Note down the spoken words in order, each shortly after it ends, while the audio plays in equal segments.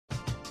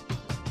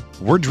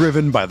We're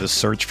driven by the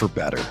search for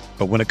better.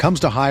 But when it comes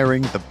to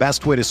hiring, the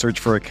best way to search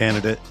for a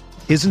candidate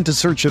isn't to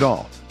search at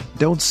all.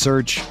 Don't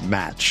search,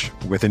 match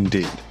with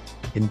Indeed.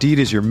 Indeed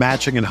is your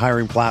matching and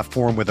hiring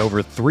platform with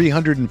over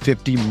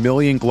 350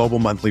 million global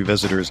monthly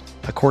visitors,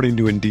 according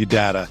to Indeed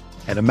data,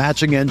 and a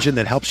matching engine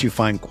that helps you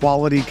find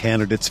quality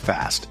candidates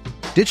fast.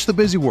 Ditch the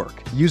busy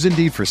work. Use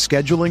Indeed for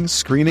scheduling,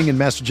 screening, and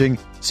messaging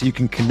so you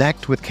can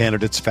connect with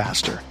candidates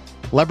faster.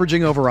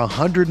 Leveraging over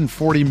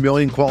 140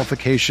 million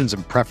qualifications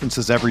and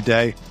preferences every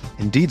day,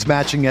 Indeed's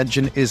matching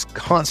engine is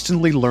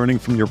constantly learning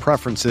from your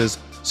preferences,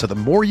 so the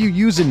more you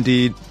use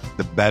Indeed,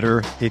 the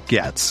better it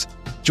gets.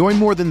 Join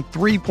more than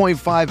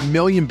 3.5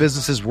 million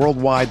businesses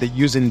worldwide that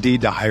use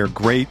Indeed to hire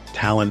great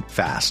talent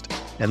fast.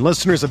 And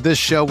listeners of this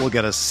show will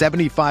get a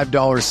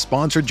 $75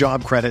 sponsored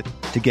job credit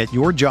to get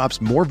your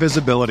jobs more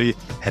visibility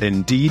at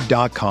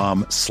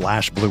Indeed.com/Blue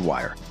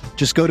Wire.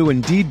 Just go to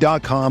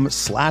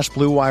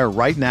Indeed.com/Blue Wire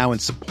right now and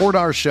support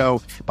our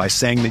show by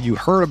saying that you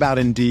heard about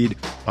Indeed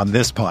on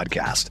this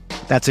podcast.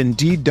 That's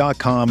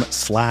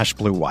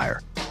Indeed.com/Blue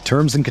Wire.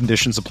 Terms and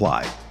conditions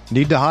apply.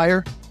 Need to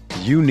hire?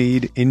 You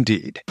need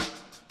Indeed.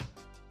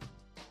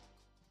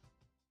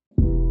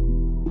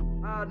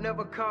 I'll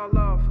never call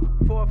off.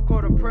 Fourth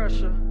quarter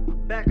pressure.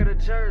 Back of the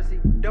jersey.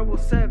 Double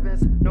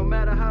sevens. No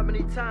matter how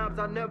many times,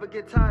 I'll never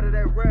get tired of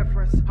that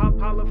reference.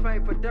 Hall of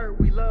Fame for dirt.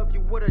 We love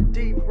you with a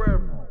deep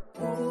reverence.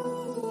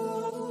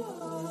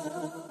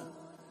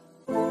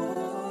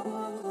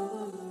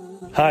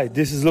 Hi,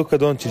 this is Luka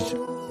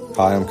Doncic.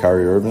 Hi, I'm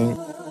Kyrie Irving.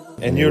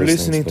 And you're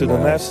listening to the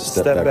Mavs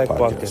Step Back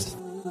Podcast.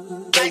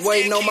 They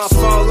waiting on my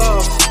fall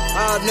off.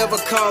 I'll never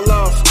call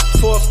off.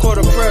 Fourth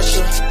quarter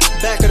pressure.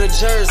 Back of the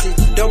jersey.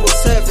 Double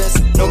sevens.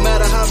 No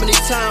matter how many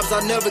times,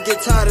 I'll never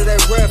get tired of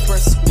that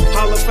reference.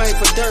 Hall of Fame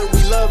for dirt.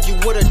 We love you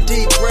with a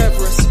deep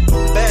reverence.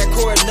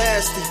 Backcourt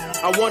nasty.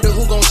 I wonder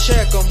who gon'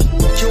 check him.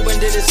 Cuban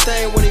did his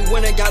thing when he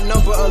went and got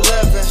number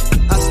 11.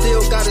 I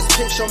still got his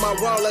picture on my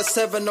wall at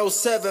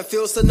 707.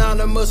 Feel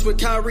synonymous with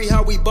Kyrie,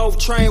 how we both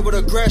train with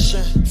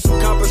aggression.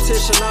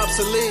 Competition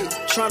obsolete.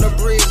 Trying to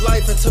breathe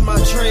life into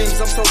my dreams.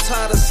 I'm so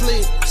tired of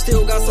sleep.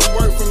 Still got some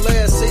work from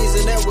last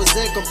season that was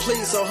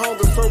incomplete. So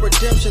hungry for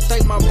redemption.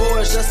 Thank my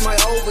boys, just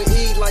might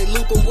overeat. Like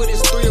Luka with his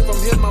three of them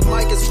hit, my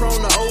mic is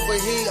prone to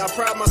overheat. I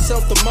pride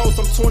myself the most.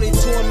 I'm 22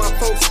 and my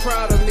folks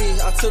proud of me.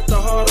 I took the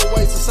harder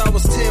way since I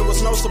was 10.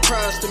 Was no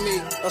surprise to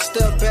me. A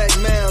step back,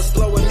 Mavs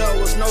blowing up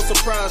was no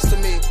surprise to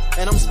me.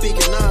 And I'm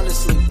speaking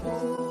honestly.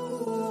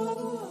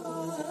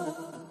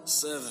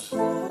 7.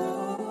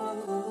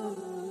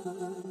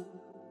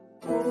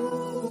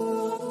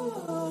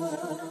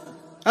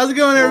 How's it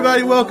going,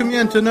 everybody? Welcome you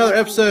into another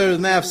episode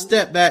of the Mavs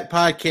Step Back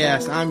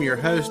Podcast. I'm your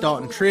host,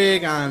 Dalton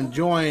Trigg. I'm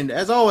joined,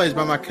 as always,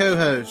 by my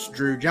co-host,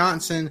 Drew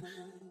Johnson.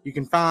 You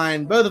can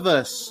find both of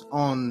us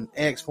on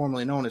X,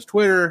 formerly known as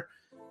Twitter,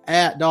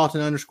 at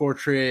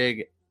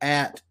Dalton_Trigg,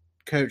 at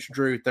Coach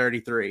Drew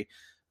 33.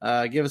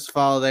 Give us a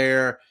follow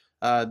there.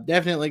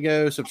 Definitely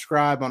go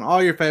subscribe on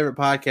all your favorite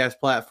podcast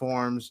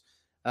platforms.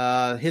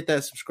 Hit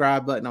that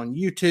subscribe button on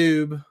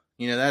YouTube.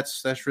 You know,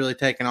 that's really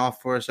taken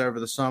off for us over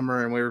the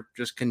summer, and we're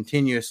just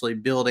continuously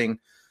building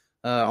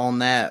on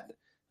that.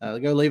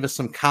 Go leave us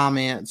some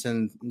comments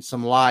and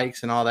some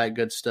likes and all that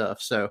good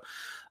stuff. So,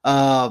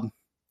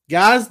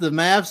 guys, the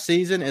Mavs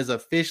season is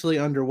officially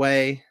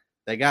underway.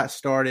 They got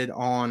started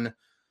on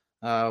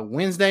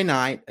Wednesday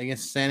night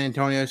against San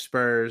Antonio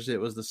Spurs.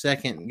 It was the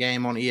second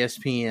game on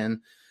ESPN.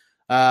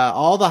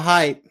 All the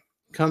hype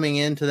coming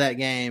into that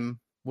game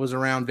was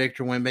around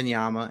Victor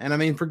Wembanyama, and I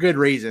mean for good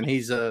reason.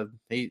 He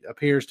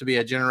appears to be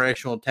a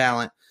generational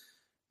talent.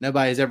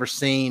 Nobody's ever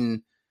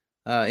seen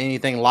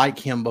anything like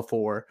him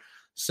before.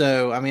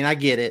 So I mean, I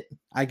get it.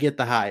 I get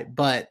the hype,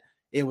 but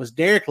it was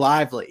Dereck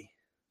Lively,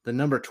 the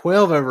number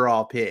 12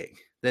 overall pick,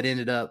 that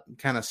ended up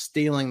kind of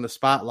stealing the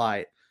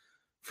spotlight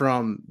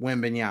from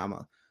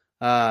Wembanyama.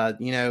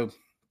 You know,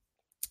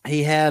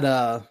 he had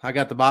I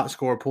got the box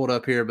score pulled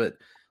up here, but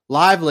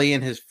Lively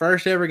in his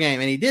first ever game,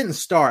 and he didn't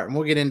start, and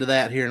we'll get into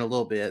that here in a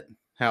little bit,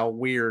 how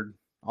weird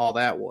all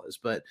that was.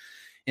 But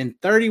in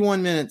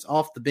 31 minutes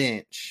off the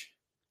bench,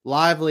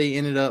 Lively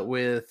ended up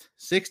with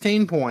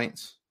 16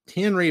 points,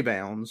 10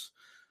 rebounds,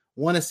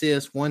 1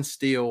 assist, 1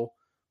 steal,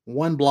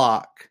 1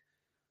 block,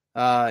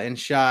 and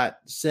shot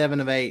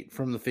 7 of 8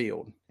 from the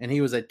field. And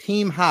he was a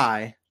team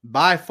high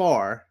by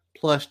far,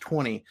 plus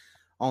 20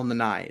 on the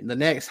night. The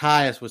next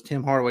highest was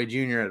Tim Hardaway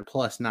Jr. at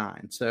plus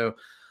 9. So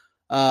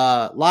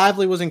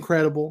Lively was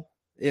incredible.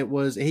 He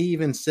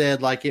even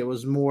said like it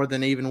was more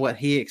than even what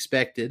he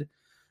expected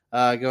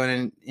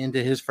going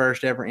into his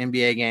first ever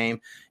NBA game.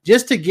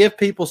 Just to give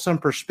people some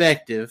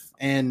perspective,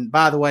 and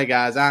by the way,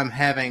 guys, I'm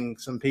having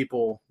some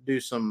people do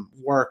some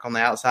work on the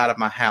outside of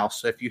my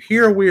house. So if you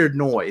hear a weird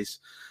noise,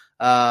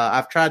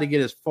 I've tried to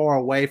get as far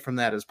away from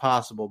that as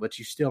possible, but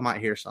you still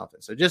might hear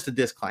something. So just a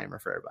disclaimer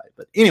for everybody.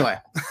 But anyway,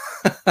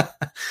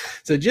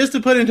 so just to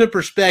put into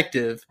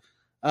perspective,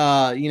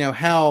 you know,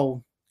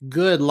 how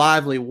good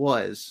Lively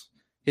was.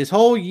 His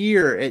whole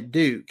year at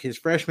Duke, his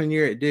freshman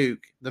year at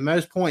Duke, the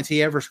most points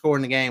he ever scored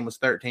in the game was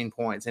 13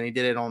 points, and he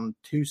did it on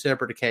 2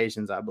 separate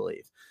occasions, I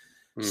believe.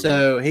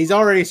 So he's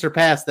already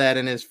surpassed that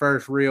in his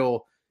first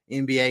real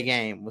NBA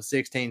game with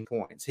 16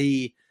 points.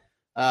 He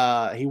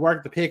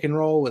worked the pick and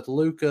roll with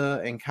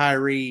Luka and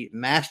Kyrie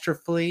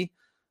masterfully.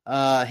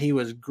 He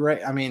was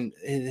great. I mean,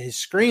 his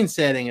screen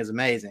setting is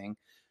amazing.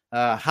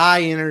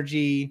 High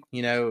energy,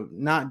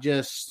 not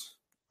just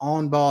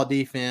on ball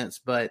defense,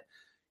 but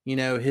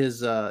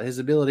his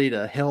ability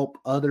to help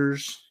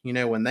others,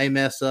 when they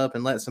mess up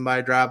and let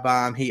somebody drive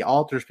by him. He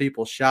alters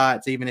people's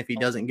shots, even if he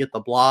doesn't get the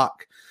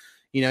block.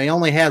 He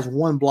only has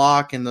one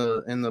block in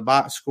the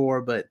box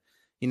score, but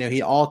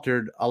he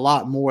altered a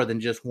lot more than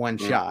just one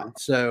shot.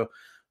 So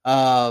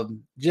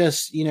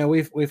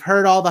we've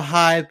heard all the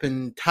hype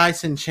and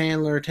Tyson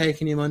Chandler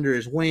taking him under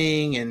his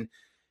wing, and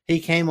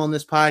he came on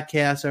this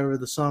podcast over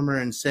the summer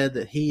and said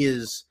that he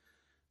is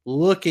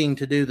looking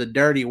to do the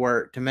dirty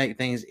work to make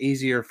things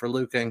easier for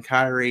Luka and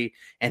Kyrie,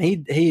 and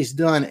he's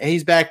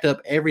backed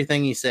up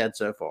everything he said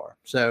so far.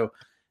 So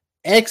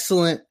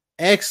excellent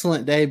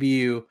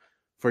debut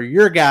for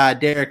your guy,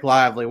 Dereck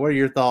Lively. What are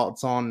your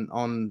thoughts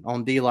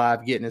on D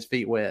Live getting his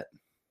feet wet?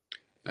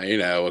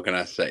 What can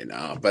I say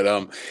now?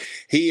 But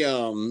he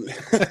I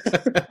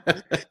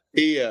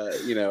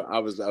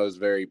was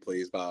very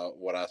pleased by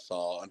what I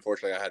saw.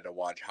 Unfortunately, I had to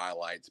watch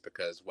highlights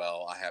because,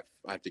 I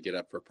have to get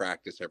up for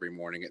practice every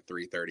morning at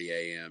 3:30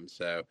 a.m.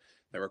 So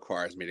that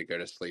requires me to go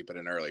to sleep at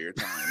an earlier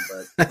time.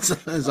 But that's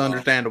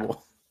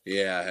understandable.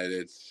 Yeah,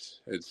 it's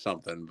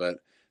something, but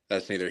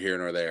that's neither here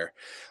nor there.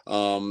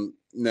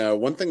 No,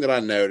 one thing that I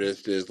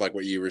noticed is like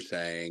what you were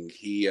saying.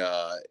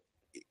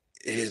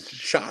 His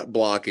shot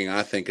blocking,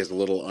 I think, is a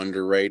little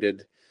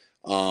underrated,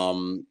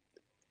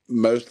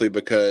 mostly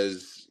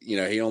because,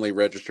 he only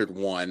registered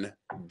one,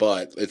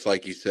 but it's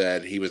like you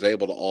said, he was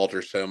able to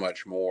alter so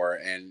much more,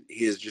 and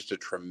he is just a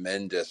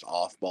tremendous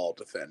off-ball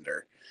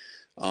defender.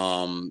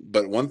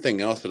 But one thing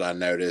else that I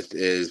noticed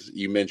is,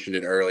 you mentioned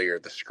it earlier,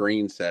 the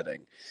screen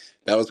setting.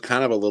 That was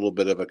kind of a little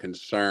bit of a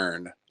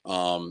concern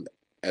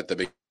at the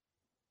beginning.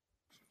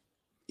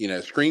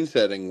 Screen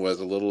setting was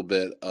a little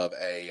bit of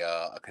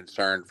a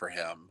concern for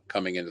him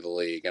coming into the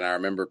league. And I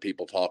remember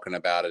people talking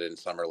about it in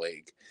Summer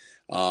League.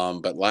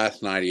 But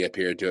last night he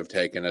appeared to have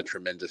taken a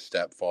tremendous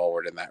step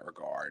forward in that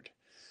regard.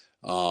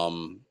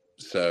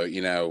 So,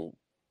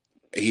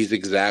 he's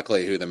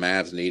exactly who the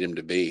Mavs need him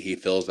to be. He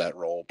fills that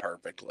role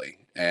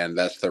perfectly. And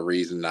that's the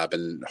reason I've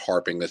been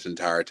harping this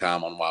entire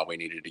time on why we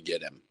needed to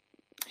get him.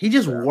 He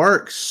just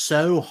works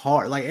so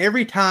hard. Like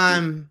every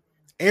time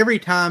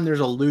there's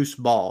a loose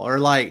ball, or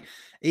like,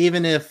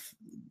 even if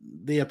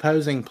the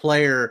opposing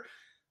player,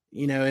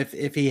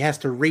 if he has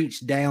to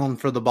reach down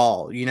for the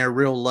ball,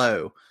 real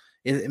low,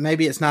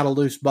 maybe it's not a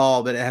loose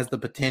ball, but it has the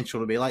potential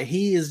to be. Like,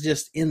 he is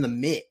just in the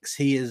mix.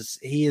 He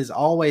is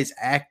always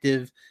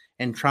active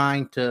and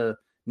trying to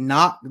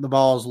knock the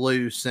balls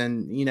loose.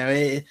 And,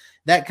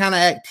 that kind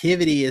of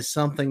activity is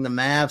something the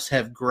Mavs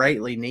have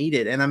greatly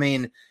needed. And I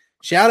mean,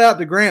 shout out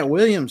to Grant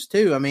Williams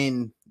too. I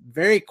mean,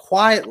 very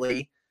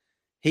quietly,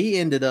 he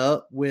ended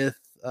up with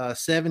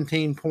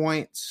 17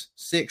 points,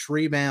 6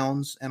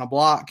 rebounds, and a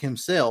block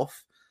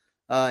himself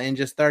in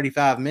just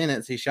 35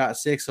 minutes. He shot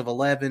 6 of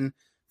 11,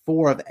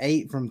 4 of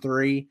 8 from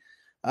 3.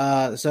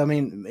 So, I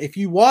mean, if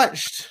you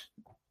watched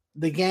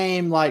the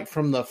game like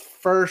from the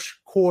first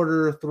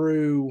quarter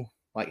through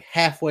like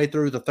halfway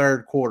through the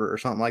third quarter or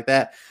something like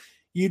that,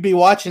 you'd be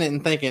watching it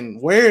and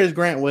thinking, where is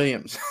Grant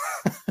Williams?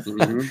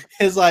 Mm-hmm.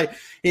 It's like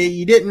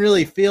you didn't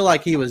really feel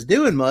like he was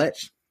doing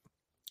much,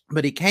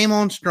 but he came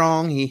on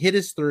strong. He hit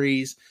his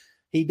threes.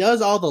 He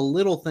does all the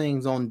little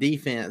things on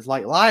defense,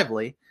 like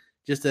Lively,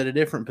 just at a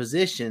different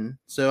position.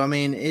 So, I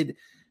mean,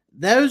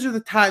 those are the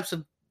types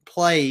of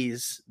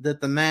plays that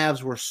the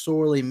Mavs were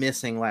sorely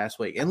missing last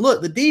week. And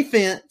look, the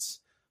defense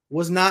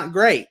was not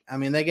great. I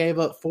mean, they gave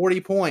up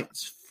 43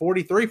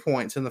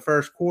 points in the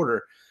first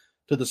quarter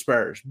to the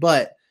Spurs.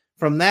 But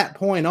from that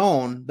point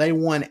on, they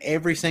won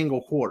every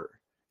single quarter.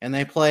 And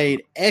they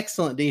played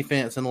excellent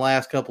defense in the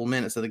last couple of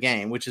minutes of the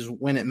game, which is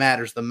when it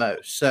matters the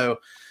most. So,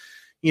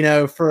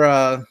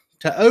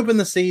 to open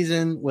the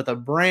season with a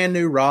brand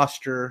new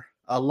roster,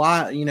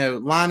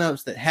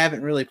 lineups that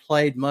haven't really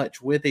played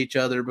much with each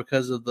other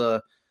because of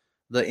the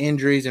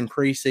injuries in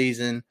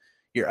preseason.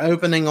 You're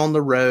opening on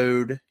the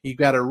road. You've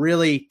got a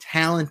really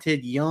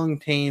talented young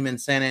team in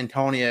San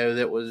Antonio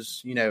that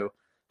was,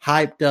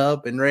 hyped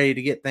up and ready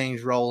to get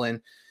things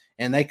rolling,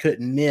 and they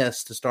couldn't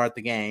miss to start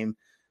the game.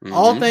 Mm-hmm.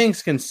 All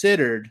things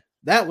considered,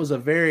 that was a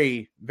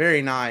very,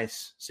 very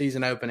nice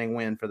season opening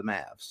win for the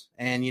Mavs.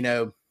 And,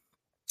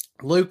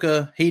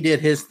 Luka, he did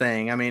his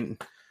thing. I mean,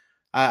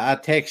 I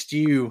text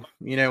you,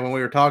 when we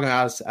were talking,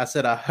 I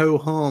said a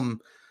ho-hum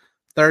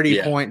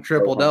 30-point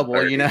triple-double,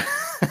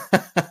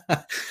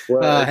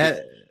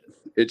 Well,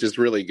 it just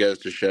really goes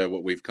to show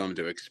what we've come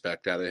to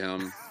expect out of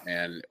him.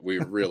 And we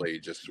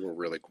really we're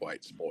really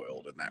quite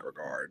spoiled in that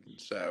regard.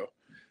 So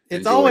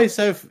it's always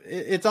so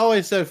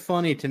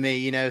funny to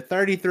me,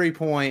 33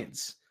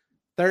 points,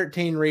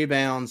 13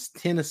 rebounds,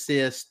 10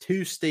 assists,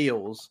 2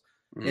 steals.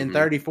 in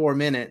 34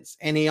 minutes,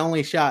 and he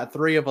only shot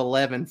 3 of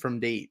 11 from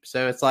deep.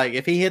 So it's like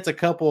if he hits a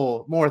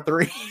couple more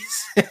threes.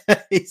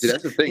 See,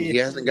 that's the thing. He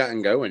hasn't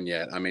gotten going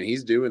yet. I mean,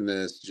 he's doing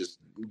this just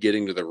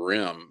getting to the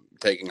rim,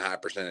 taking high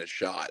percentage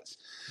shots.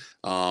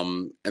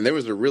 And there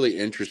was a really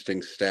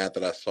interesting stat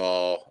that I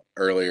saw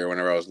earlier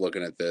whenever I was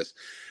looking at this.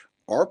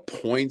 Our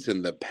points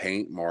in the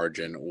paint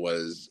margin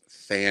was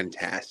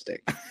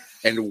fantastic.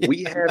 And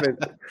we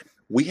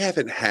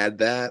haven't had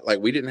that. Like,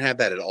 we didn't have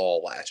that at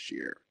all last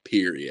year,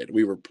 period.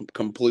 We were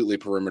completely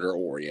perimeter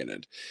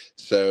oriented.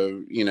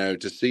 So,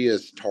 to see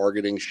us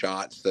targeting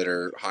shots that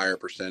are higher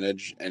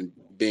percentage and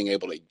being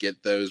able to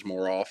get those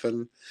more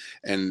often,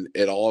 and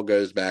it all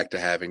goes back to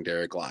having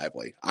Dereck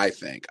Lively, I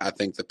think. I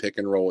think the pick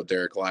and roll with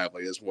Dereck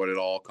Lively is what it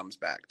all comes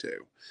back to.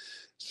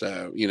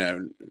 So,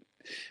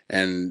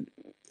 and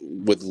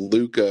with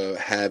Luka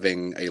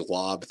having a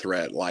lob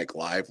threat like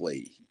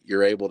Lively,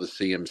 you're able to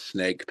see him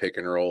snake pick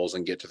and rolls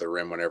and get to the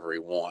rim whenever he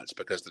wants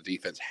because the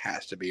defense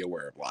has to be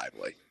aware of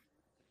Lively.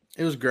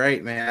 It was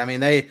great, man. I mean,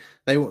 they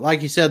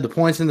like you said, the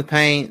points in the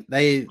paint,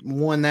 they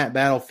won that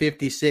battle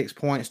 56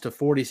 points to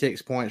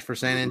 46 points for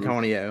San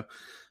Antonio.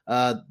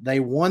 They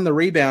won the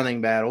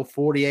rebounding battle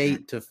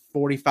 48 to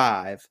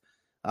 45.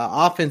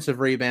 Offensive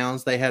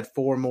rebounds, they had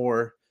 4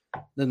 more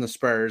than the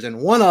Spurs,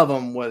 and one of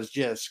them was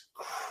just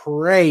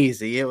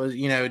crazy. It was,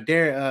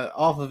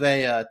 off of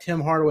a Tim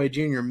Hardaway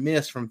Jr.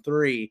 miss from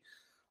 3,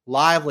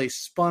 Lively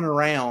spun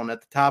around at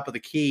the top of the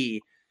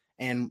key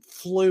and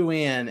flew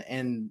in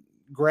and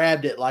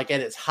grabbed it like at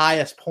its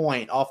highest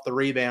point off the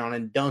rebound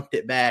and dunked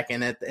it back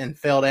and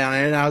fell down.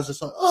 And I was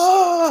just like,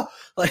 oh,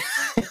 like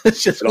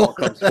it's just it all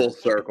comes full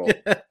circle.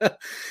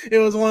 It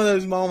was one of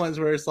those moments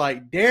where it's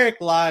like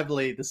Dereck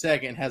Lively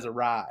II has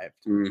arrived.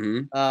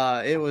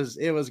 It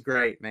was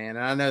great, man.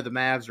 And I know the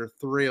Mavs are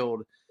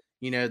thrilled,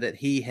 that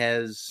he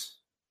has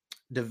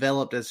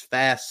developed as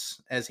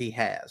fast as he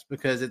has,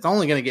 because it's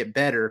only going to get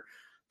better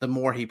the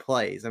more he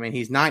plays. I mean,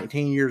 he's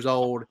 19 years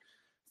old.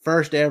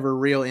 First ever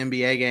real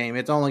NBA game.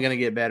 It's only going to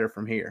get better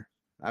from here.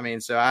 I mean,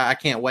 so I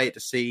can't wait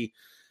to see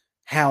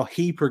how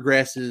he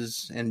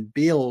progresses and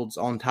builds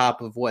on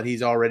top of what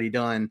he's already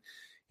done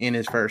in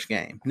his first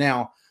game.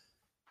 Now,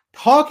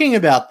 talking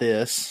about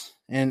this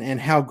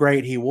and how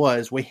great he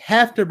was, we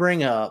have to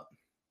bring up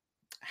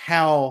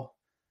how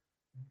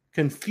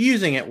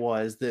confusing it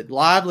was that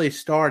Lively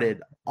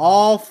started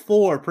all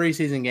 4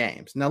 preseason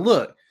games. Now,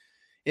 look,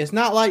 it's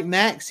not like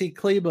Maxi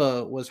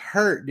Kleber was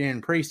hurt during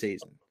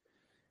preseason.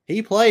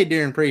 He played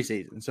during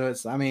preseason. So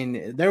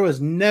there was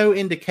no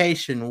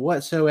indication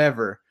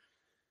whatsoever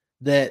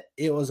that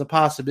it was a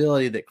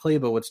possibility that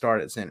Kleber would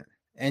start at center.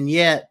 And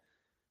yet,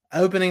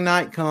 opening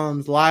night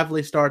comes,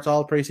 Lively starts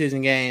all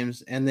preseason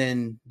games, and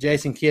then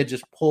Jason Kidd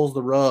just pulls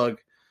the rug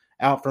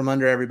out from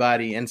under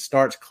everybody and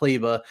starts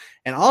Kleber,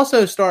 and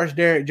also starts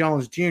Derrick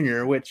Jones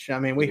Jr., which,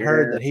 we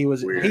heard that he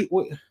was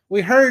 –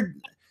 we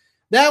heard –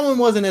 that one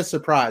wasn't as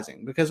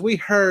surprising because we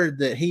heard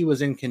that he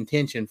was in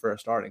contention for a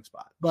starting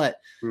spot. But,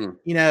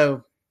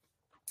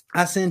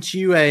 I sent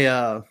you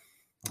a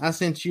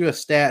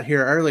stat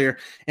here earlier,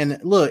 and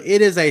look,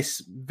 it is a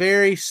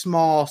very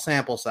small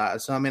sample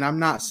size. So, I'm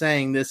not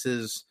saying this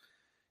is,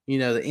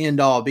 the end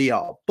all be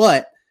all,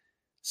 but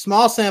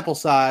small sample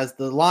size,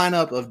 the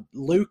lineup of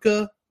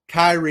Luka,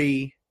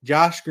 Kyrie,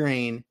 Josh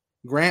Green,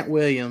 Grant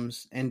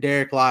Williams, and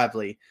Dereck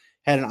Lively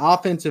had an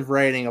offensive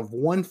rating of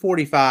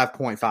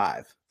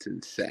 145.5.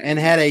 Insane. And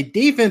had a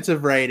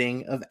defensive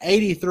rating of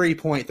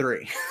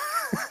 83.3.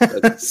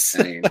 That's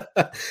insane.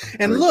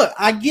 And look,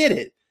 I get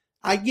it.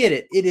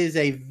 It is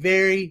a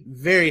very,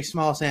 very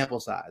small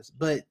sample size.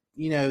 But,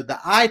 the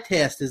eye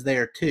test is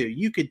there too.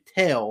 You could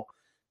tell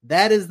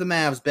that is the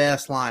Mavs'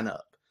 best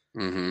lineup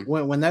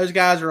when those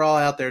guys are all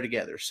out there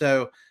together.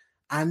 So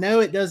I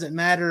know it doesn't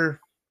matter.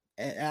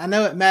 I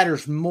know it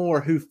matters more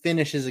who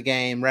finishes a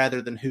game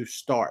rather than who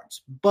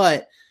starts.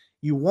 But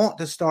you want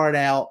to start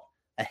out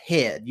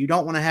ahead. You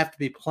don't want to have to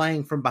be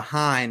playing from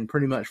behind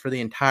pretty much for the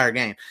entire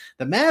game.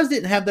 The Mavs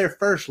didn't have their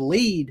first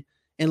lead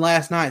in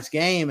last night's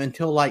game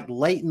until like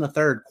late in the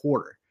third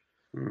quarter.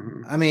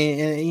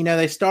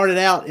 They started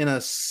out in a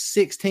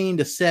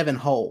 16-7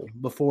 hole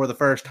before the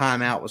first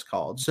timeout was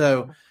called.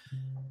 So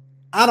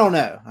I don't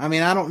know. I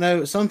don't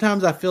know.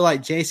 Sometimes I feel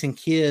like Jason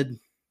Kidd.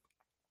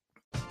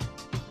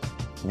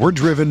 We're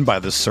driven by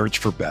the search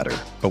for better.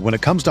 But when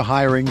it comes to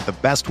hiring, the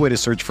best way to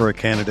search for a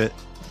candidate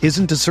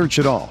isn't to search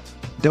at all.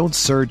 Don't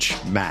search,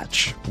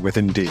 match with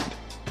Indeed.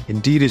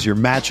 Indeed is your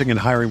matching and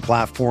hiring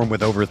platform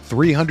with over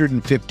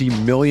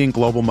 350 million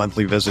global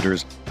monthly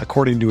visitors,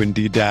 according to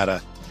Indeed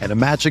data, and a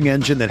matching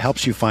engine that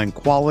helps you find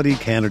quality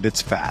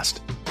candidates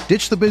fast.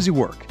 Ditch the busy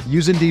work.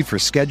 Use Indeed for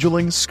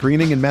scheduling,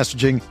 screening, and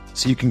messaging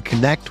so you can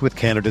connect with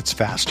candidates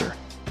faster.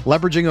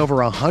 Leveraging over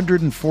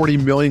 140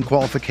 million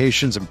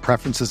qualifications and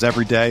preferences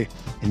every day,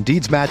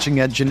 Indeed's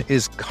matching engine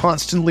is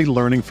constantly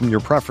learning from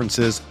your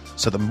preferences,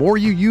 so the more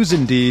you use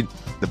Indeed,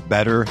 the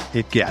better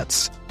it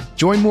gets.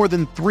 Join more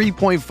than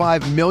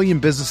 3.5 million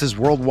businesses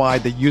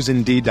worldwide that use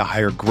Indeed to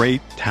hire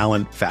great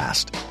talent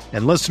fast.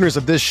 And listeners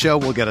of this show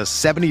will get a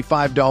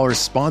 $75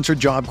 sponsored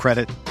job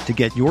credit to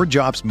get your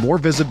jobs more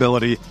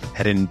visibility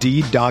at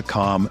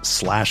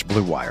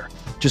Indeed.com/Blue Wire.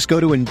 Just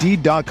go to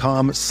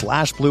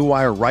Indeed.com/Blue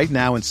Wire right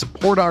now and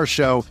support our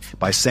show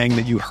by saying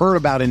that you heard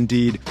about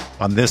Indeed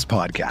on this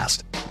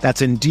podcast.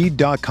 That's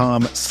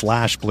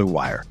Indeed.com/Blue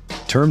Wire.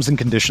 Terms and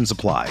conditions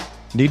apply.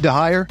 Need to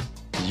hire?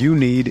 You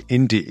need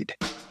Indeed.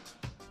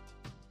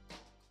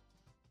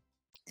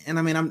 And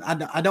I mean,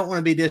 I don't want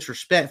to be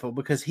disrespectful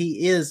because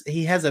he has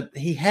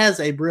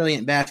a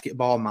brilliant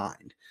basketball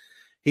mind.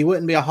 He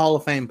wouldn't be a Hall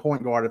of Fame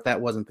point guard if that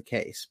wasn't the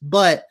case.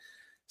 But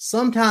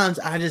sometimes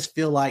I just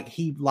feel like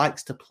he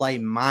likes to play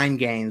mind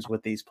games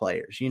with these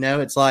players. You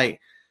know, it's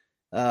like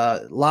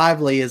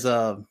Lively is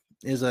a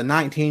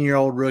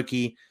 19-year-old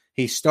rookie.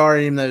 He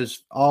started him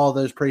all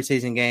those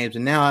preseason games,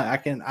 and now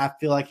I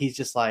feel like he's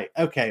just like,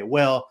 okay,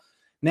 well,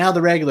 now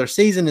the regular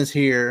season is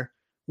here.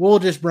 We'll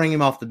just bring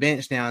him off the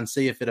bench now and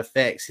see if it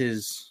affects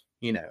his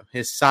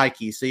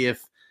psyche. See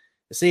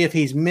if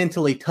he's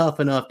mentally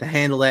tough enough to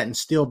handle that and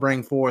still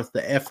bring forth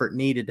the effort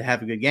needed to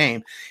have a good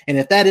game. And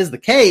if that is the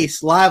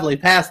case, Lively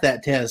passed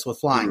that test with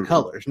flying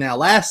colors. Now,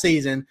 last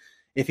season,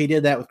 if he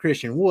did that with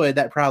Christian Wood,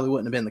 that probably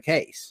wouldn't have been the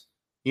case.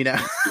 You know,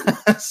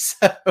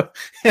 so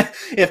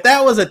if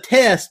that was a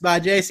test by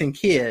Jason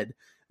Kidd,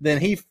 then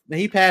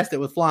he passed it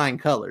with flying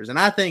colors. And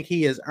I think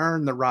he has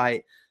earned the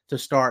right to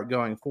start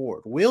going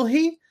forward. Will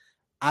he?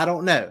 I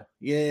don't know.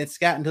 Yeah, it's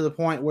gotten to the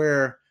point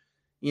where,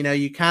 you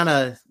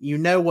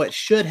know what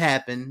should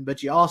happen,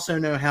 but you also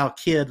know how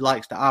Kidd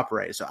likes to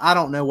operate. So I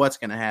don't know what's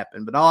going to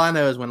happen. But all I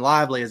know is when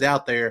Lively is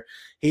out there,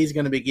 he's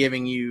going to be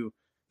giving you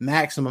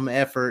maximum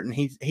effort. And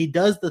he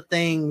does the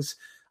things.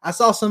 I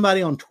saw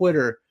somebody on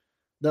Twitter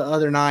the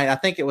other night. I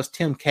think it was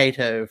Tim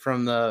Cato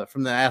from the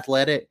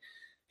Athletic.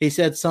 He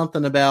said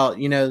something about,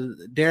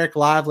 Dereck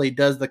Lively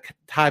does the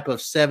type of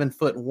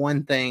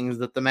 7'1" things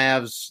that the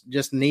Mavs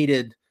just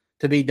needed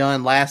to be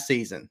done last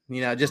season.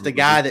 Just a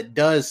guy that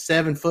does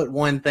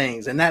 7'1"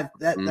 things. And that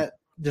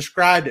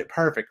described it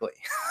perfectly.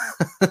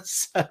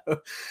 So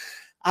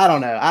I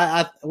don't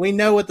know. We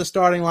know what the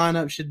starting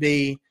lineup should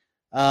be.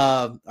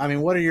 What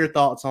are your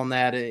thoughts on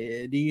that?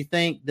 Do you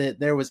think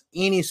that there was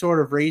any sort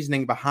of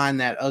reasoning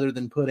behind that other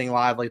than putting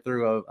Lively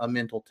through a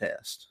mental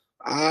test?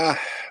 As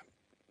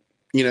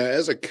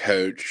a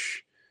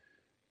coach,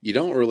 you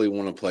don't really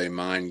want to play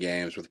mind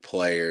games with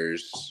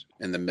players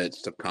in the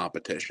midst of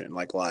competition,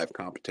 like live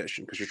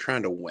competition, because you're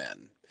trying to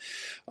win.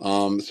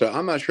 So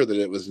I'm not sure that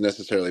it was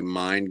necessarily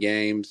mind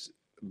games,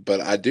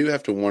 but I do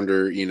have to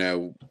wonder,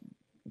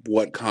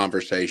 what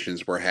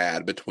conversations were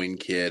had between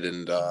Kidd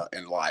and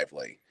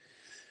Lively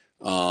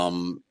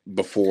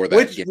before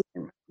that game.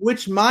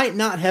 Which might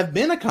not have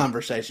been a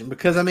conversation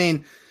because,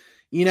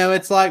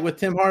 it's like with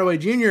Tim Hardaway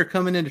Jr.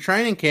 coming into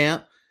training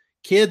camp,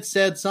 Kidd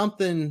said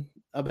something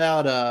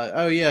about,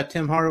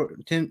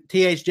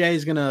 THJ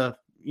is going to,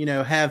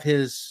 have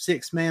his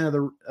sixth man of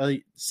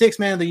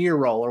the year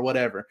role or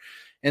whatever.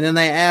 And then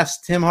they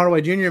asked Tim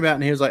Hardaway Jr. about it,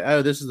 and he was like,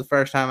 oh, this is the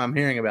first time I'm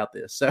hearing about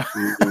this. So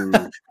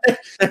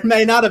there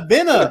may not have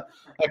been a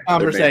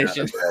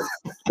conversation.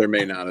 There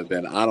may not have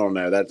been. I don't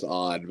know. That's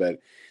odd. But,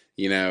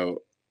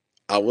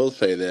 I will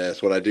say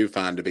this. What I do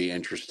find to be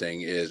interesting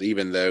is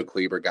even though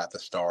Kleber got the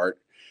start,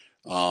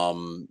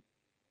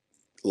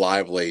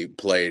 Lively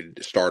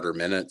played starter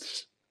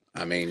minutes.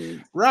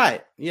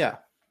 Right. Yeah.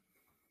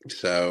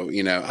 So,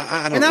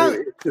 I don't know.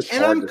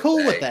 And I'm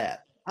cool with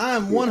that.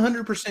 I'm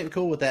 100%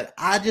 cool with that.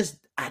 I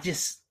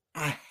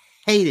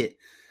hate it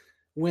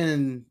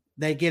when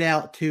they get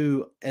out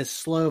to as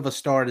slow of a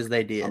start as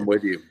they did. I'm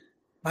with you.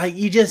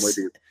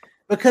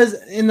 Because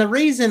the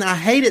reason I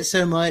hate it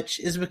so much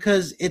is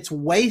because it's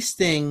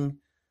wasting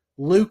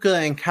Luka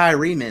and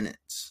Kyrie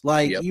minutes.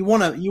 You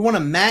want to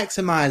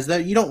maximize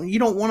that. You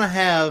don't want to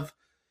have,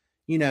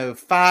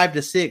 5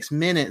 to 6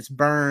 minutes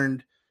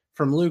burned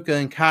from Luka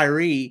and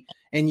Kyrie,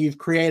 and you've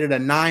created a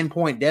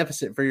 9-point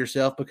deficit for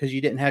yourself because you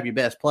didn't have your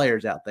best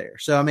players out there.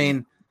 So,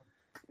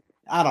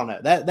 I don't know.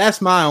 That's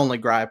my only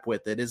gripe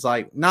with it is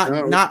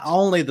not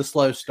only the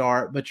slow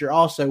start, but you're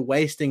also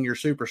wasting your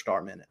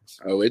superstar minutes.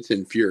 Oh, it's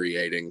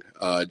infuriating.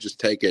 Just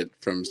take it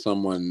from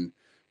someone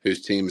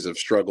whose teams have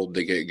struggled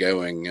to get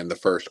going in the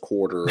first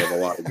quarter of a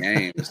lot of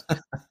games.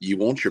 You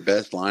want your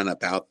best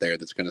lineup out there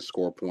that's going to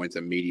score points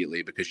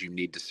immediately because you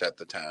need to set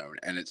the tone.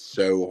 And it's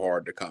so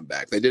hard to come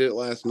back. They did it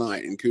last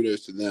night, and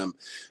kudos to them.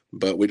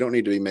 But we don't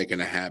need to be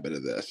making a habit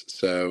of this.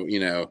 So,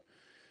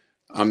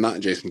 I'm not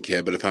Jason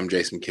Kidd, but if I'm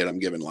Jason Kidd, I'm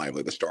giving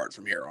Lively the start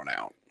from here on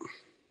out.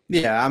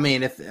 Yeah,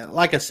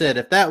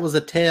 if that was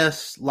a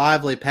test,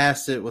 Lively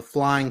passed it with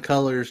flying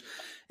colors.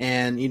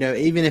 And,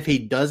 even if he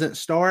doesn't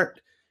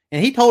start,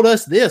 and he told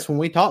us this when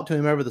we talked to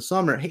him over the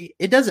summer,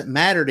 it doesn't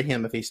matter to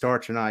him if he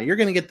starts or not. You're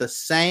going to get the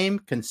same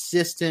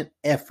consistent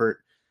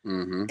effort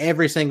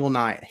every single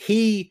night.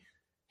 He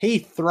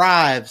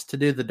thrives to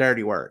do the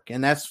dirty work,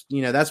 and that's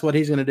what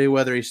he's going to do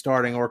whether he's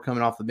starting or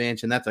coming off the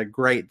bench, and that's a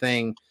great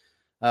thing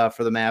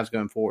for the Mavs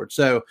going forward.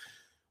 So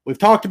we've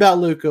talked about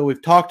Luka,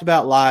 we've talked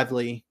about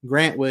Lively,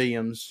 Grant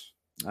Williams.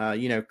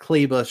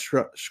 Kleba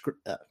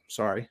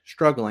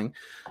struggling.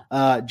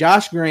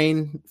 Josh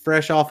Green,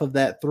 fresh off of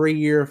that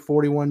 3-year,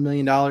 $41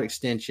 million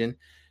extension,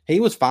 he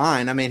was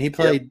fine. I mean, he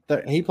played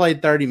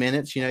 30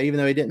 minutes, even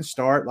though he didn't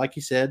start, like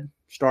you said,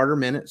 starter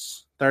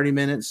minutes, 30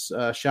 minutes,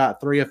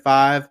 shot 3 of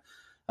 5,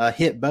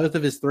 hit both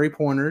of his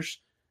 3-pointers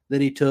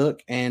that he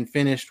took and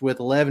finished with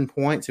 11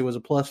 points. It was a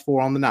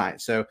 +4 on the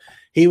night. So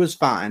he was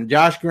fine.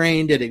 Josh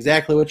Green did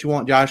exactly what you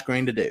want Josh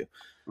Green to do.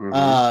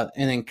 And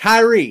then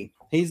Kyrie,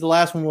 he's the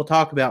last one we'll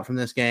talk about from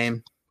this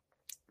game.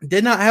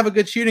 Did not have a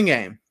good shooting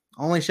game.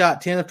 Only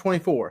shot 10 of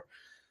 24.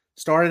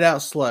 Started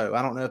out slow.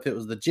 I don't know if it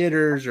was the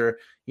jitters or,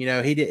 he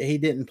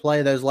didn't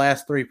play those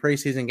last 3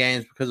 preseason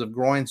games because of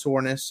groin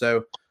soreness.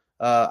 So,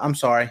 I'm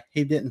sorry,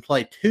 he didn't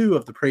play 2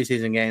 of the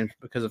preseason games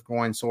because of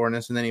groin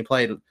soreness, and then he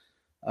played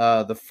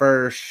the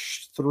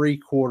first 3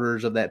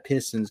 quarters of that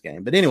Pistons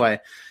game. But anyway,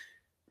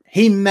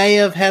 he may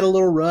have had a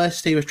little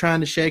rust he was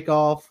trying to shake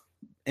off,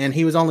 and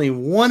he was only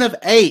 1 of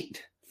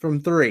 8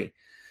 from 3.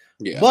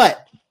 Yeah.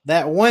 But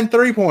that 1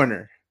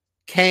 3-pointer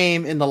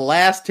came in the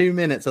last 2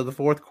 minutes of the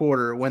fourth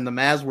quarter when the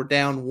Mavs were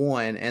down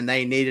 1 and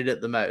they needed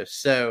it the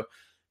most. So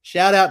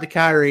shout out to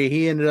Kyrie.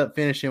 He ended up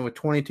finishing with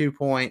 22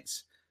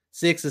 points,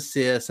 6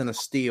 assists, and a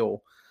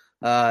steal.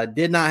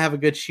 Did not have a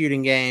good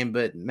shooting game,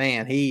 but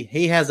man,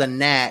 he has a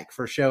knack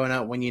for showing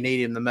up when you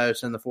need him the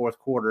most in the fourth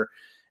quarter.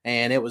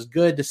 And it was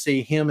good to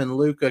see him and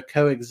Luka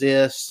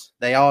coexist.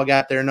 They all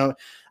got their no.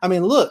 I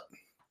mean, look,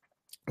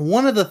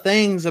 one of the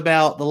things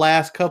about the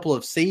last couple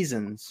of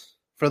seasons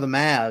for the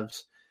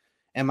Mavs,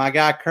 and my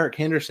guy Kirk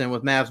Henderson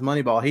with Mavs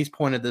Moneyball, he's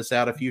pointed this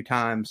out a few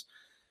times.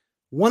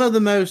 One of the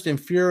most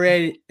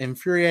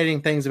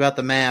infuriating things about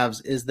the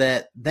Mavs is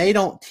that they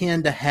don't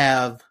tend to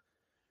have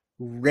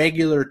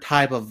regular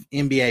type of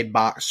NBA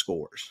box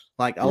scores.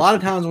 Like a lot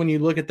of times when you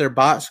look at their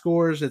box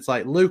scores, it's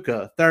like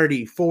Luka,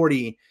 30,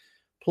 40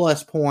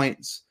 plus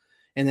points,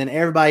 and then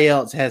everybody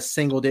else has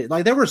single digit.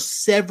 Like there were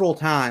several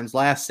times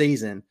last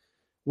season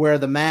where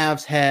the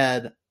Mavs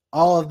had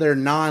all of their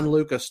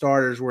non-Luka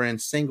starters were in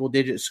single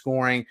digit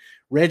scoring.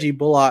 Reggie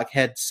Bullock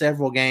had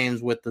several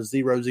games with the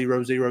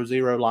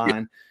 0-0-0-0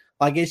 line.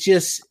 Like it's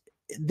just,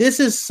 this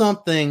is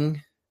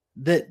something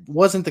that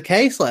wasn't the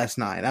case last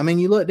night. I mean,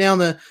 you look down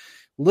the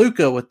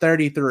Luka with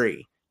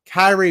 33,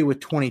 Kyrie with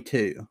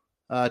 22,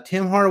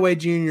 Tim Hardaway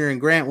Jr.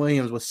 and Grant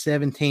Williams with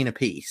 17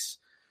 apiece,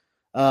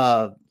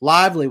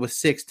 Lively with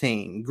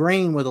 16,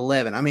 Green with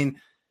 11. I mean,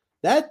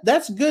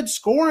 that's good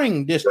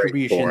scoring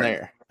distribution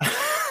there.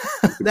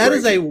 That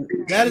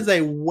is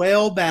a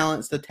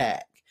well-balanced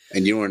attack.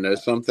 And you want to know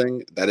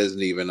something? That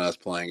isn't even us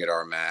playing at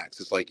our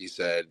max. It's like you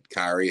said,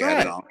 Kyrie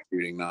had an off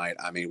shooting night.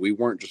 I mean, we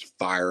weren't just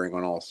firing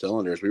on all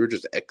cylinders. We were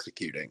just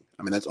executing.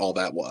 I mean, that's all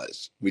that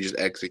was. We just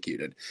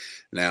executed.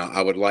 Now,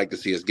 I would like to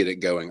see us get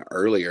it going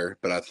earlier,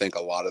 but I think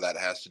a lot of that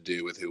has to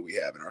do with who we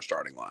have in our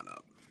starting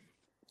lineup.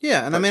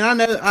 Yeah, and I mean,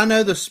 I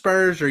know the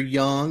Spurs are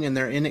young and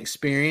they're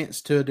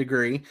inexperienced to a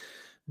degree,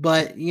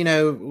 but,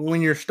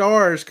 when your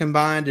stars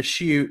combine to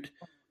shoot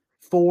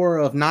 4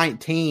 of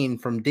 19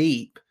 from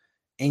deep,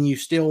 and you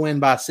still win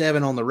by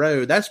 7 on the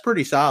road, that's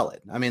pretty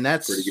solid. I mean,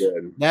 that's pretty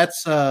good.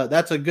 That's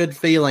a good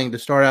feeling to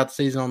start out the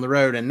season on the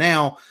road. And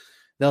now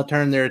they'll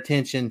turn their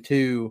attention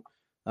to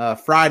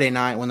Friday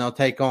night when they'll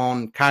take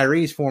on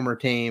Kyrie's former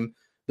team,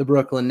 the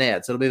Brooklyn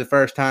Nets. It'll be the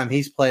first time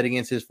he's played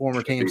against his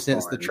former team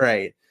since the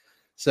trade.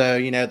 So,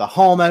 the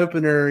home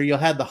opener, you'll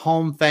have the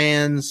home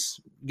fans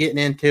getting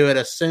into it,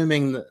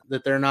 assuming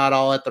that they're not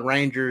all at the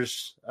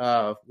Rangers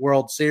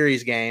World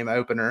Series game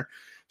opener.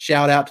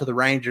 Shout out to the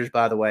Rangers,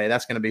 by the way.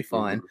 That's going to be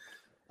fun.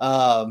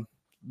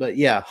 But,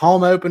 yeah,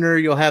 home opener,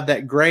 you'll have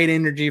that great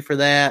energy for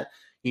that.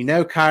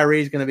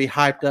 Kyrie's going to be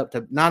hyped up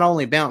to not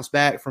only bounce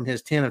back from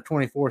his 10 of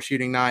 24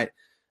 shooting night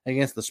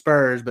against the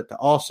Spurs, but to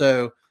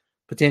also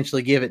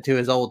potentially give it to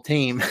his old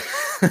team.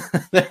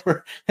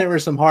 There were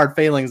some hard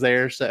feelings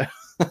there, so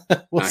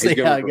we'll see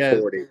how it goes.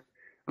 40.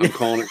 I'm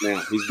calling it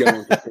now. He's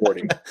going for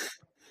 40.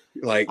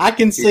 Like I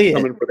can see it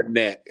coming for the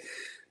net.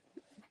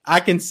 I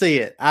can see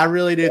it. I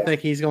really do think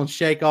he's going to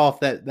shake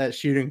off that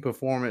shooting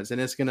performance, and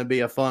it's going to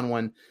be a fun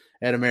one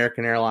at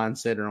American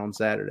Airlines Center on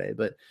Saturday.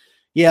 But,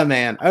 yeah,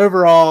 man,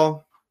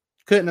 overall,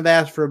 couldn't have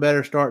asked for a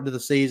better start to the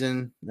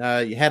season.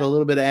 You had a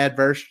little bit of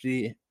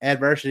adversity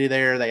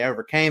there. They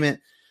overcame it.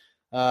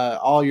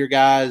 All your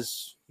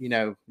guys,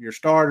 your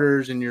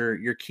starters and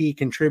your key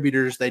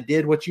contributors, they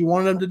did what you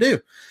wanted them to do.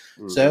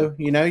 Mm-hmm. So,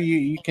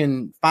 you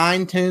can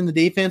fine-tune the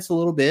defense a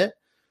little bit.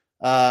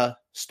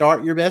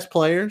 Start your best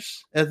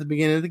players at the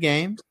beginning of the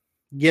game,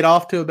 get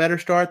off to a better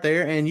start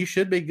there, and you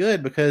should be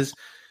good because,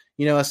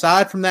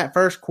 aside from that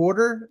first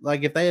quarter,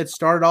 like if they had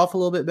started off a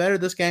little bit better,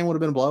 this game would have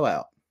been a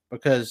blowout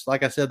because,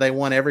 like I said, they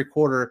won every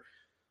quarter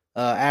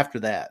after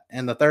that.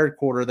 And the third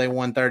quarter, they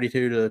won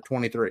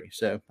 32-23.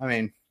 So, I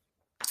mean,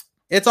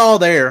 it's all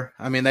there.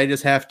 I mean, they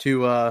just have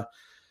to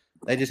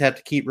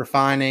keep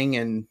refining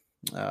and,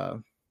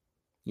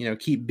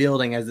 keep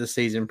building as the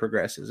season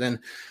progresses. And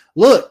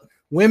look,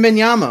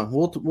 Wembenyama,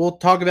 we'll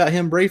talk about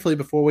him briefly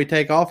before we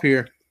take off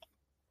here.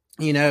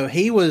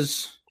 He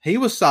was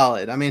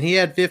solid. I mean, he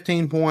had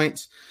 15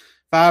 points,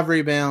 5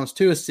 rebounds,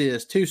 2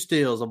 assists, 2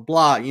 steals, a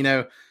block,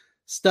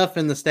 stuff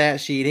in the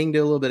stat sheet. He can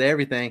do a little bit of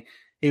everything.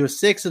 He was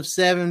 6 of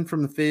 7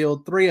 from the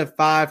field, 3 of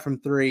 5 from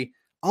 3.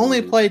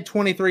 Only played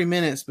 23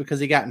 minutes because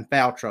he got in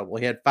foul trouble.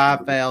 He had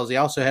 5 fouls. He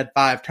also had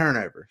 5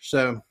 turnovers.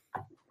 So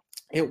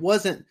it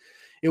was a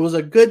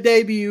good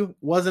debut,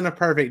 wasn't a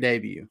perfect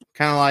debut.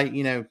 Kind of like,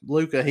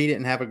 Luka, he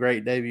didn't have a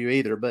great debut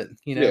either, but,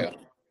 Luka.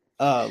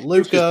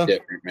 It's just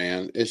different,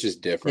 man. It's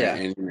just different. Yeah.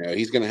 And,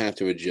 he's going to have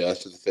to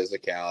adjust to the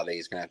physicality.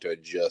 He's going to have to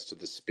adjust to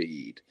the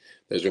speed.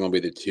 Those are going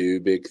to be the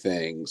 2 big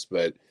things.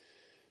 But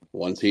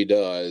once he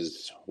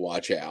does,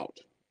 watch out.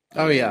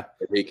 Yeah.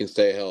 If he can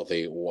stay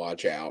healthy,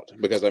 watch out.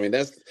 Because,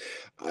 that's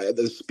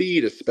the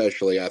speed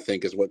especially, I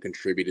think, is what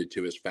contributed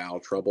to his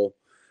foul trouble.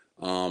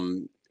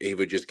 He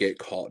would just get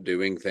caught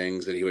doing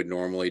things that he would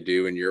normally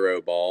do in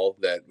Euro ball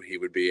that he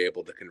would be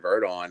able to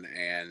convert on.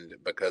 And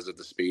because of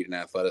the speed and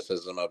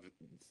athleticism of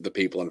the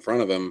people in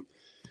front of him,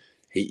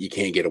 you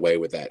can't get away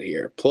with that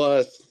here.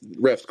 Plus,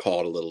 refs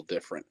called a little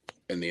different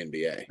in the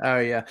NBA. Oh,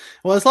 yeah.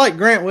 Well, it's like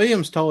Grant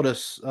Williams told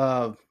us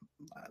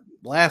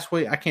last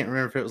week. I can't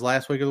remember if it was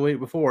last week or the week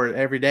before.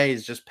 Every day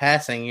is just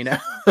passing,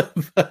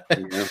 but,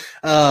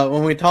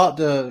 when we talked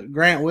to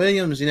Grant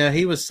Williams,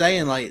 he was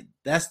saying, like,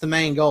 that's the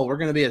main goal. We're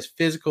going to be as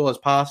physical as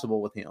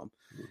possible with him.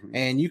 Mm-hmm.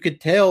 And you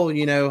could tell,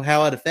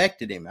 how it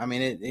affected him.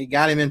 It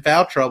got him in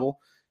foul trouble.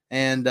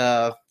 And,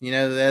 that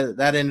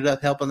ended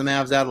up helping the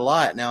Mavs out a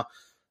lot. Now,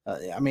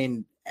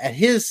 at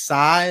his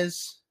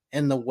size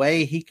and the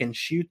way he can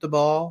shoot the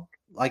ball,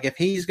 like if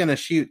he's going to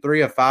shoot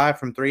 3 of 5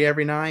 from 3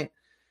 every night,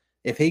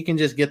 if he can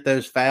just get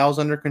those fouls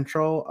under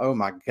control, oh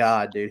my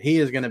God, dude, he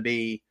is going to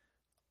be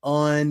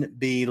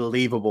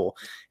unbelievable.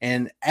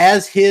 And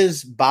as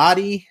his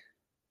body,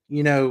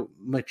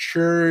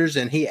 matures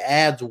and he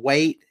adds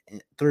weight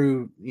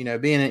through,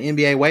 being an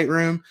NBA weight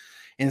room,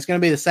 and it's going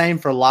to be the same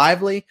for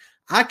Lively.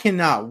 I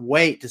cannot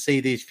wait to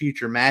see these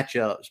future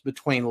matchups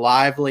between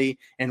Lively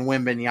and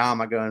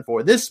Wembenyama going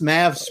forward. This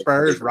Mavs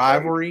Spurs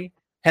rivalry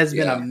has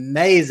been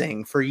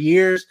amazing for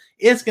years.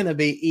 It's going to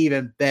be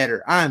even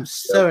better. I'm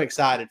so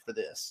excited for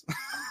this.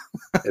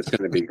 It's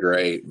going to be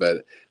great.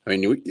 But,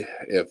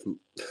 if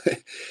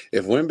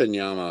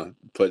Wembenyama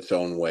puts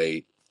on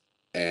weight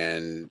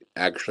and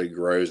actually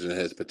grows in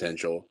his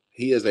potential,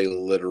 he is a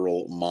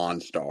literal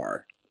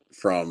monster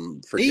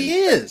from freaking. He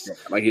is.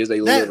 Like, he is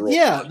a literal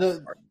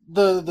monster.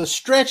 The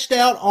stretched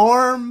out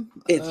arm,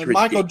 it's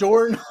Michael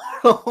Jordan.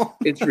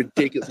 It's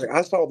ridiculous. Like,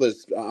 I saw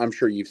this. I'm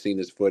sure you've seen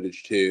this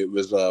footage too. It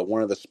was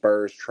one of the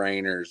Spurs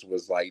trainers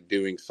was like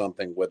doing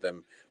something with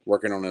him,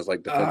 working on his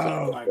like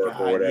defensive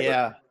footwork or whatever.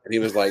 Yeah. And he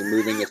was like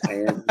moving his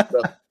hands and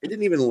stuff. It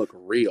didn't even look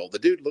real. The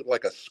dude looked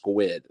like a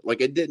squid.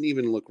 Like, it didn't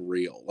even look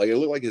real. Like, it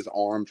looked like his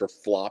arms were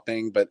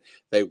flopping, but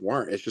they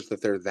weren't. It's just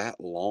that they're that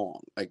long.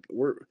 Like,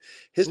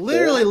 his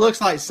literally looks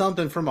like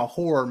something from a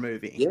horror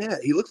movie. Yeah,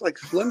 he looks like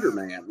Slender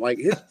Man. Like,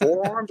 his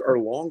forearms are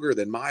longer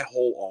than my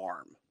whole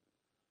arm.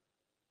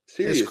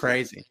 Seriously. It's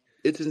crazy.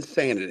 It's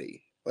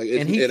insanity. Like,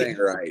 it ain't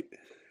right.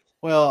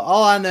 Well,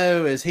 all I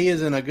know is he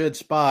is in a good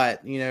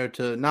spot,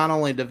 to not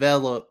only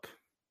develop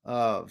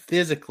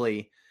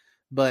physically,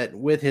 but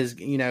with his,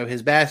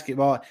 his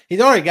basketball.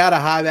 He's already got a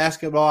high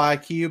basketball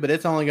IQ, but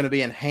it's only going to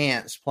be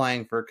enhanced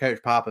playing for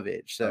Coach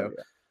Popovich. So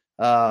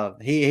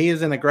he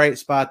is in a great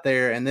spot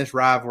there, and this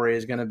rivalry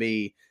is going to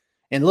be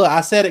 – and look,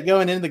 I said it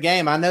going into the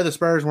game. I know the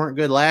Spurs weren't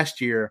good last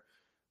year,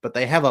 but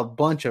they have a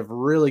bunch of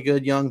really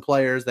good young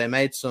players. They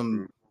made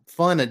some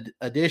fun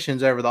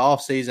additions over the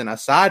offseason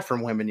aside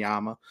from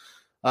Wembenyama.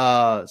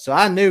 So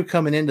I knew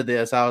coming into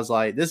this, I was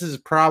like, this is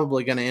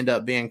probably going to end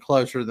up being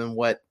closer than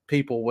what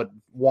people would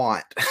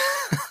want.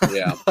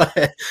 Yeah.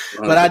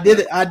 but I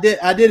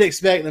did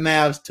expect the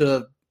Mavs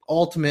to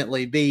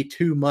ultimately be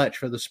too much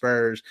for the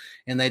Spurs,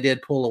 and they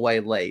did pull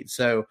away late.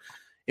 So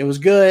it was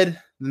good.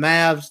 The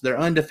Mavs, they're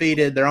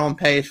undefeated. They're on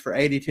pace for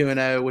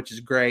 82-0, which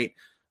is great.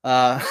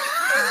 We'll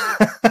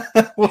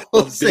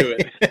see.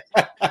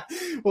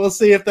 We'll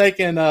see if they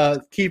can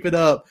keep it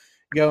up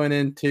going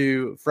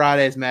into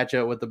Friday's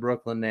matchup with the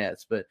Brooklyn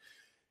Nets. But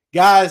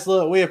guys,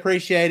 look, we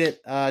appreciate it.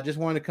 Just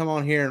wanted to come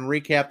on here and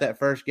recap that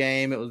first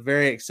game. It was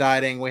very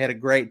exciting. We had a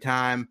great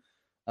time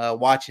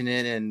watching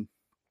it and,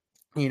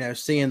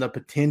 seeing the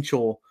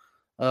potential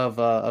of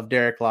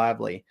Dereck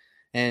Lively.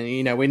 And,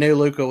 we knew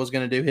Luka was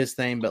going to do his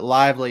thing, but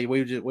Lively,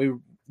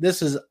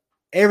 this is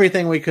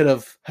everything we could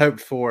have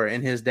hoped for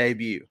in his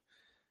debut.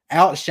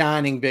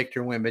 Outshining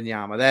Victor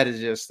Wembanyama.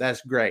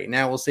 That's great.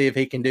 Now we'll see if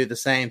he can do the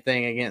same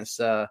thing against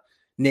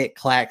Nick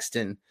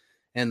Claxton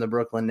and the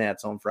Brooklyn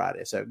Nets on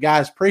Friday. So,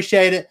 guys,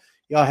 appreciate it.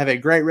 Y'all have a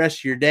great rest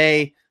of your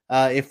day.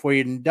 If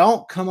we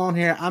don't come on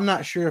here, I'm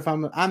not sure if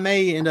I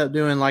may end up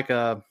doing like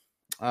a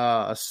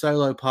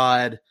solo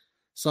pod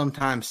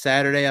sometime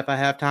Saturday if I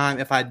have time.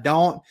 If I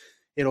don't,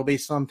 it'll be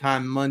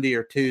sometime Monday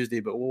or Tuesday,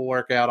 but we'll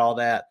work out all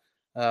that.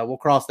 We'll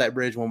cross that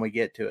bridge when we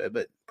get to it.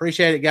 But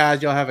appreciate it,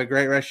 guys. Y'all have a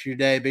great rest of your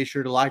day. Be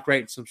sure to like, rate,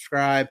 and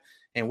subscribe,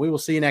 and we will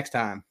see you next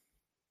time.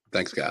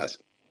 Thanks, guys.